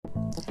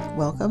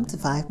Welcome to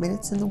 5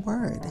 Minutes in the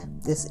Word.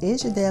 This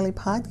is your daily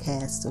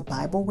podcast of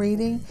Bible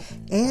reading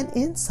and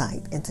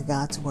insight into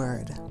God's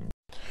Word.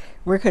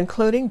 We're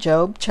concluding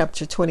Job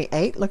chapter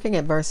 28, looking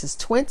at verses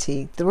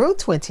 20 through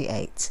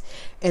 28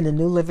 in the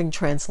New Living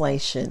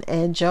Translation,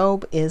 and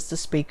Job is the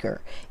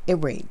speaker.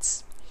 It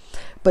reads,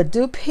 "But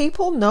do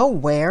people know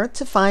where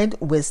to find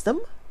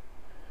wisdom?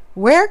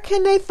 Where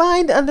can they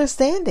find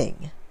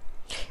understanding?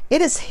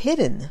 It is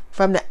hidden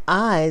from the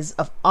eyes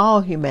of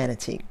all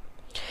humanity.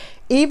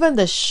 Even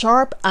the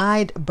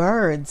sharp-eyed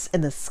birds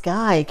in the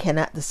sky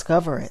cannot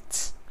discover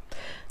it.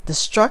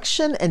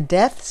 Destruction and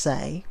death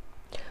say,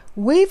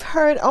 'We've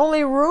heard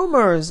only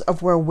rumors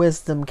of where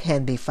wisdom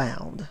can be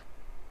found.'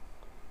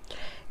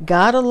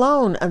 God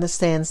alone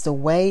understands the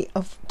way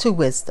to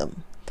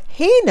wisdom.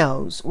 He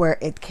knows where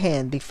it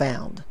can be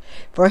found,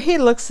 for he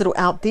looks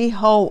throughout the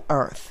whole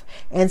earth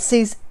and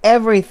sees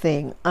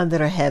everything under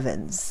the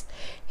heavens.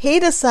 He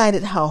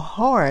decided how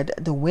hard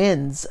the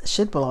winds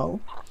should blow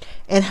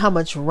and how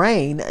much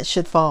rain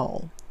should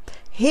fall.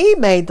 He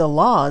made the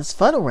laws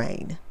for the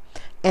rain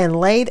and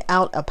laid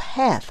out a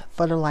path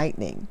for the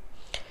lightning.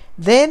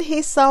 Then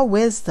he saw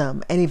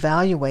wisdom and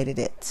evaluated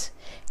it.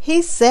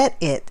 He set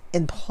it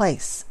in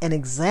place and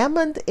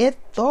examined it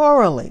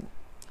thoroughly.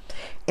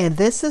 And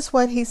this is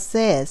what he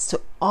says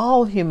to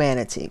all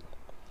humanity.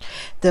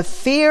 The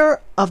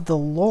fear of the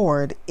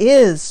Lord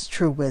is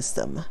true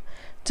wisdom.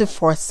 To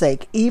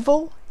forsake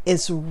evil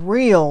is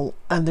real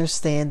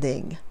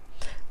understanding."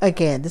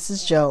 Again, this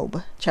is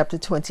Job chapter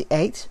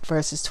 28,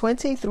 verses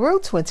 20 through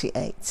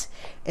 28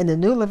 in the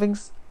New Living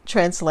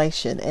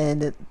Translation.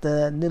 And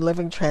the New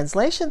Living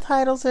Translation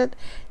titles it,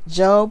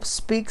 Job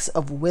Speaks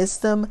of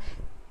Wisdom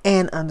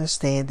and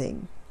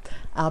Understanding.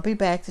 I'll be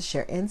back to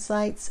share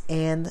insights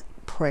and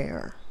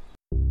prayer.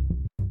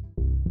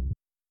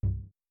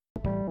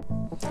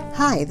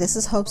 Hi, this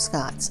is Hope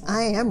Scott.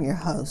 I am your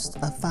host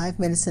of 5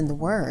 Minutes in the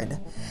Word,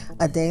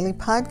 a daily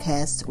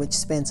podcast which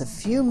spends a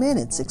few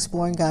minutes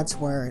exploring God's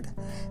Word.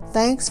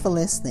 Thanks for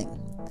listening.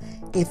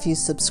 If you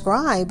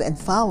subscribe and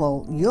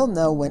follow, you'll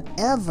know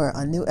whenever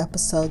a new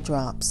episode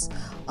drops.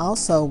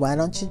 Also, why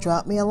don't you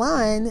drop me a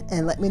line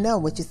and let me know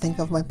what you think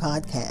of my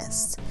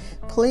podcast?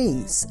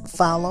 Please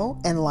follow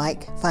and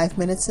like 5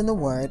 Minutes in the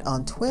Word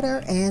on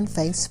Twitter and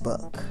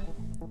Facebook.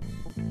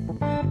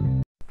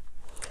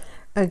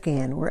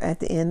 Again, we're at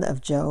the end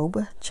of Job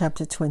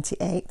chapter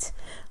 28,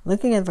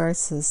 looking at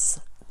verses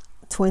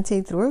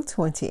 20 through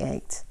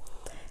 28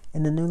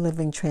 in the New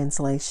Living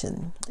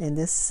Translation. In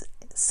this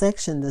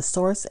section, the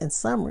source and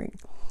summary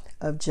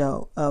of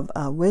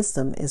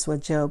wisdom is what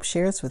Job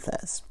shares with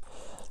us.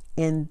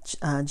 In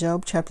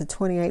Job chapter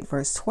 28,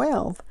 verse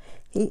 12,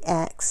 he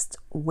asked,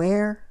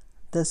 where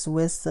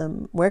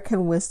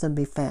can wisdom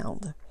be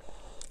found?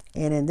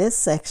 And in this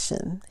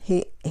section,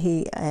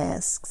 he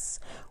asks,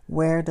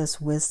 where does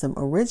wisdom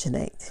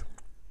originate?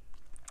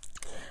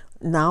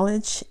 This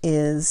knowledge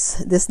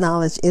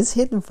is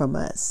hidden from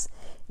us.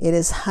 It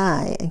is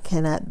high and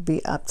cannot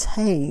be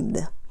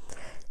obtained.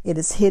 It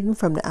is hidden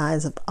from the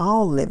eyes of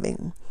all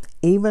living,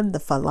 even the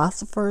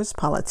philosophers,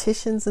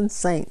 politicians, and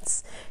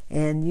saints.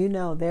 And you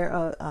know, there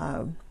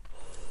are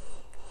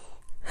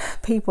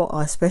people,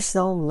 especially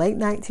on late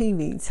night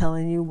TV,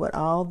 telling you what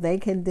all they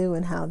can do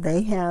and how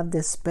they have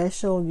this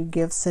special, you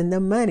send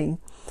them money,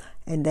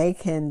 and they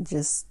can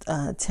just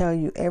tell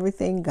you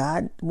everything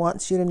God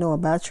wants you to know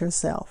about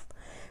yourself.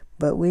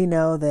 But we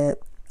know that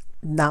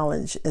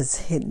knowledge is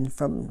hidden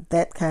from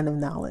that kind of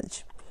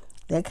knowledge.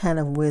 That kind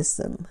of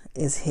wisdom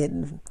is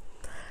hidden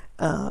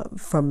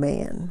from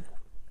man.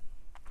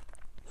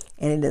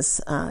 And it is,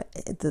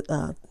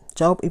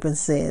 Job even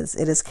says,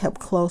 it is kept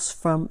close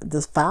from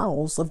the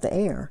fowls of the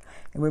air.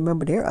 And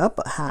remember, they're up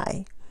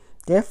high.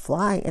 They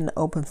fly in the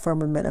open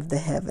firmament of the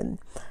heaven.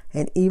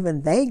 And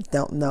even they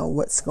don't know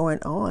what's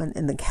going on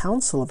in the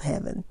council of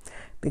heaven,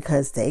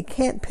 because they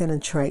can't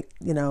penetrate,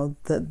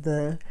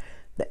 the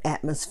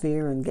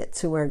atmosphere and get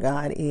to where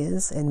God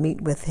is and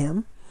meet with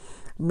him.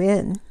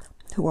 Men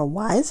who are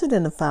wiser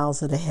than the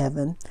fowls of the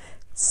heaven,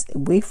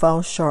 we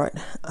fall short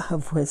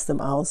of wisdom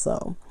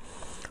also.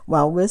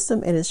 While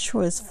wisdom in its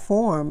truest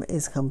form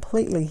is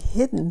completely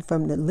hidden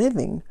from the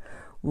living,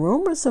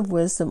 rumors of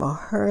wisdom are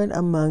heard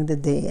among the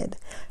dead.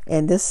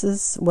 And this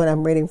is what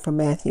I'm reading from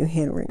Matthew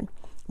Henry,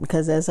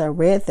 because as I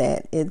read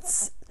that,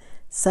 it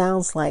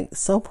sounds like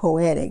so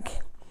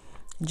poetic.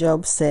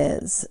 Job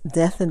says,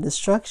 death and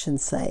destruction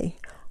say,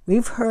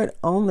 we've heard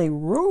only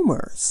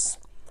rumors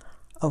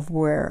of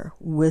where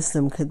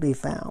wisdom could be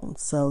found.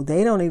 So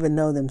they don't even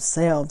know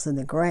themselves in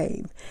the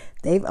grave.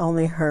 They've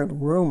only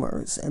heard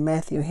rumors. And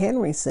Matthew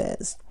Henry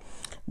says,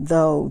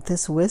 though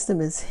this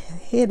wisdom is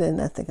hidden,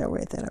 I think I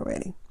read that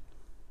already.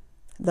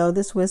 Though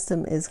this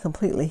wisdom is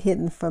completely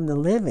hidden from the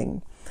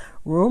living,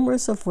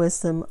 rumors of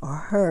wisdom are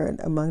heard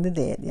among the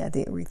dead. Yeah, I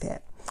did read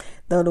that.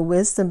 Though the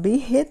wisdom be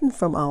hidden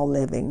from all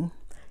living,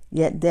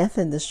 yet death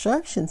and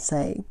destruction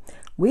say,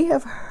 we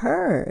have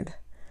heard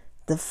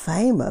the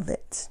fame of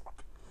it.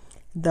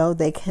 Though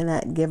they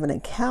cannot give an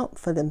account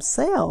for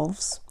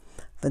themselves,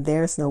 For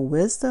there is no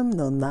wisdom,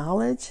 no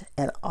knowledge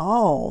at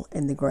all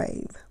in the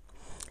grave.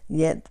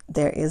 Yet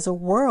there is a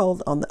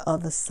world on the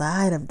other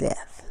side of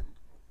death,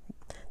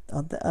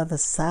 on the other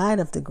side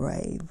of the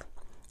grave,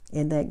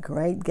 in that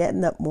great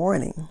getting up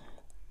morning,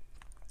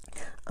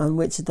 on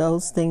which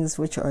those things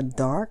which are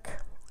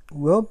dark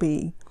will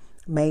be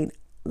made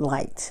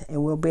light,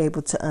 and we'll be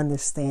able to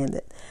understand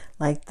it.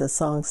 Like the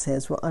song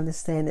says, we'll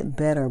understand it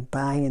better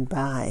by and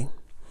by.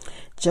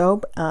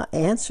 Job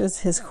answers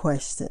his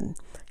question.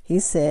 He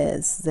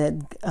says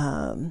that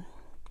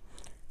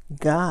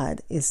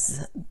God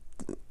is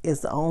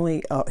the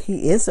only,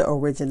 he is the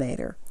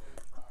originator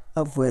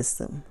of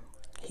wisdom.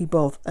 He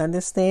both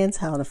understands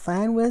how to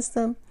find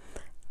wisdom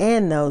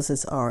and knows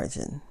its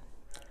origin.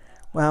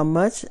 While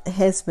much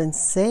has been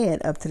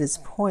said up to this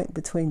point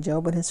between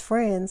Job and his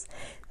friends,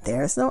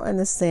 there's no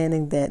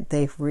understanding that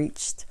they've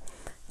reached.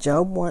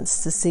 Job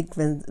wants to seek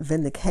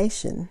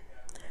vindication,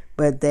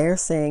 but they're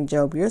saying,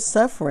 Job, you're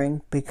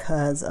suffering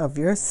because of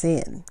your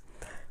sin.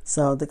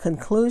 So the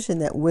conclusion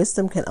that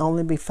wisdom can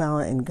only be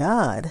found in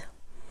God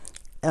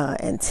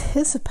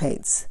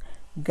anticipates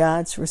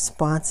God's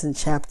response in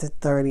chapter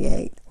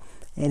 38.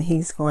 And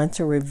he's going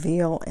to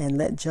reveal and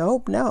let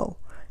Job know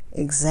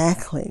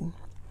exactly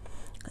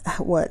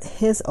what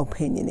his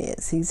opinion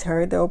is. He's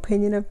heard the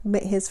opinion of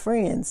his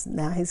friends.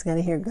 Now he's going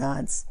to hear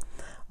God's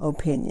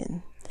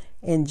opinion.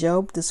 And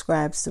Job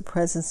describes the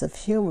presence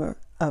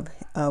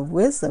of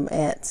wisdom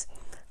at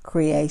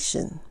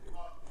creation.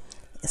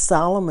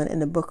 Solomon in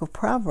the book of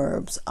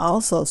Proverbs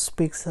also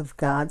speaks of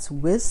God's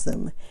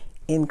wisdom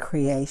in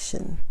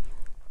creation.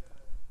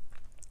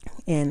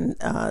 In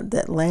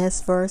that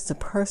last verse, the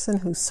person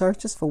who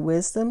searches for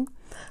wisdom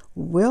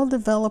will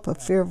develop a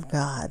fear of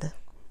God,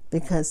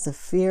 because the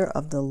fear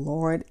of the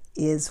Lord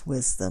is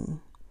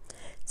wisdom.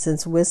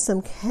 Since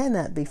wisdom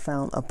cannot be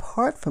found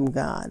apart from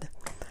God,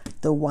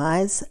 the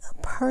wise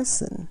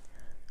person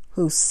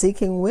who's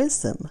seeking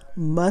wisdom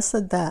must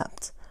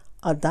adopt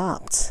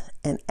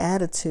an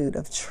attitude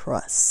of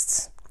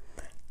trust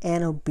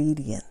and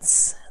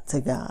obedience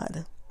to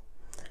God.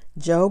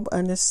 Job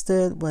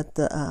understood what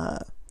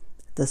the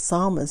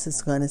psalmist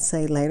is going to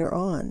say later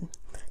on,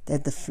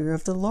 that the fear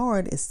of the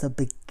Lord is the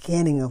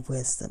beginning of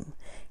wisdom.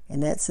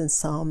 And that's in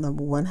Psalm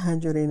number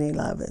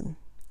 111,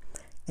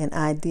 an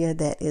idea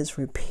that is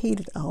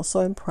repeated also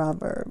in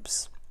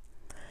Proverbs.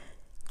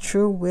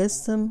 True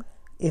wisdom,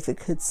 if it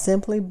could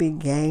simply be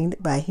gained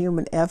by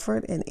human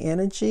effort and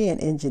energy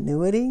and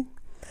ingenuity,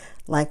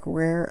 like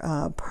rare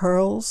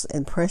pearls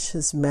and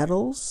precious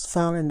metals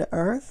found in the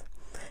earth,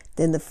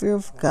 then the fear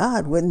of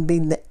God wouldn't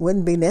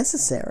be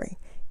necessary.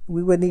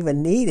 We wouldn't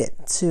even need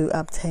it to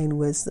obtain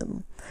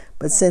wisdom.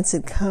 But since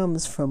it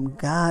comes from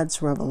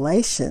God's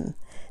revelation,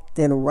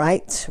 then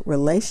right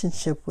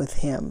relationship with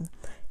him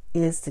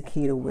is the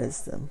key to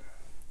wisdom.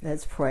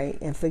 Let's pray.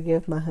 And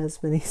forgive my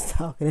husband. He's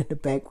talking in the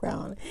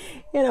background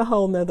in a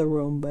whole nother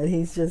room, but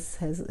he's just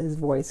his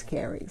voice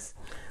carries.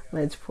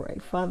 Let's pray.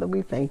 Father,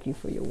 we thank you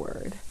for your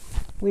word.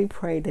 We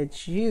pray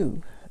that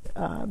you,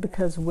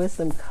 because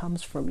wisdom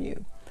comes from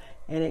you,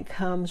 and it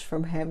comes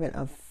from having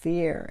a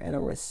fear and a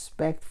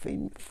respect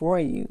for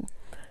you.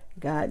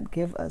 God,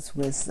 give us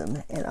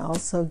wisdom and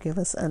also give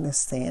us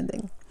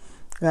understanding.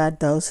 God,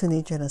 those who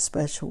need you in a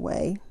special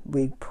way,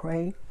 we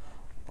pray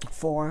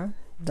for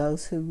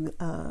those who,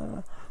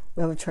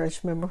 we have a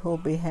church member who will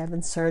be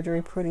having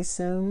surgery pretty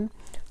soon.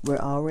 We're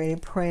already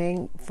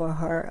praying for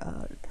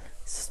her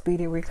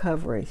speedy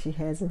recovery. She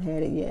hasn't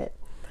had it yet.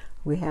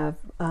 We have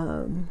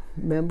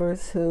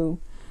members who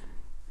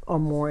are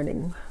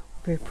mourning.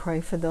 We pray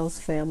for those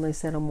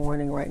families that are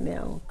mourning right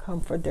now.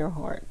 Comfort their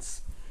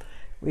hearts.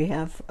 We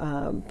have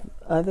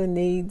other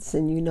needs,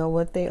 and you know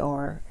what they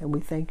are. And we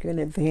thank you in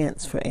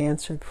advance for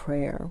answered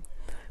prayer.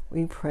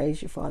 We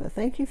praise you, Father.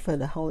 Thank you for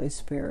the Holy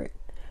Spirit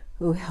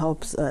who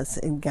helps us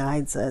and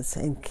guides us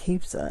and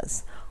keeps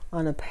us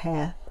on a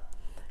path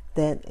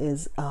that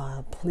is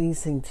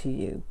pleasing to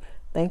you.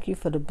 Thank you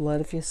for the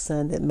blood of your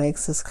Son that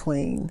makes us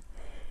clean.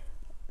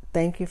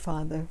 Thank you,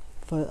 Father,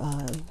 for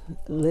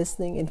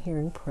listening and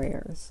hearing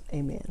prayers.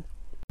 Amen.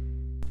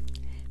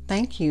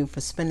 Thank you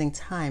for spending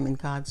time in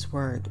God's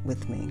Word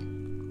with me.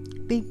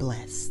 Be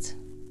blessed.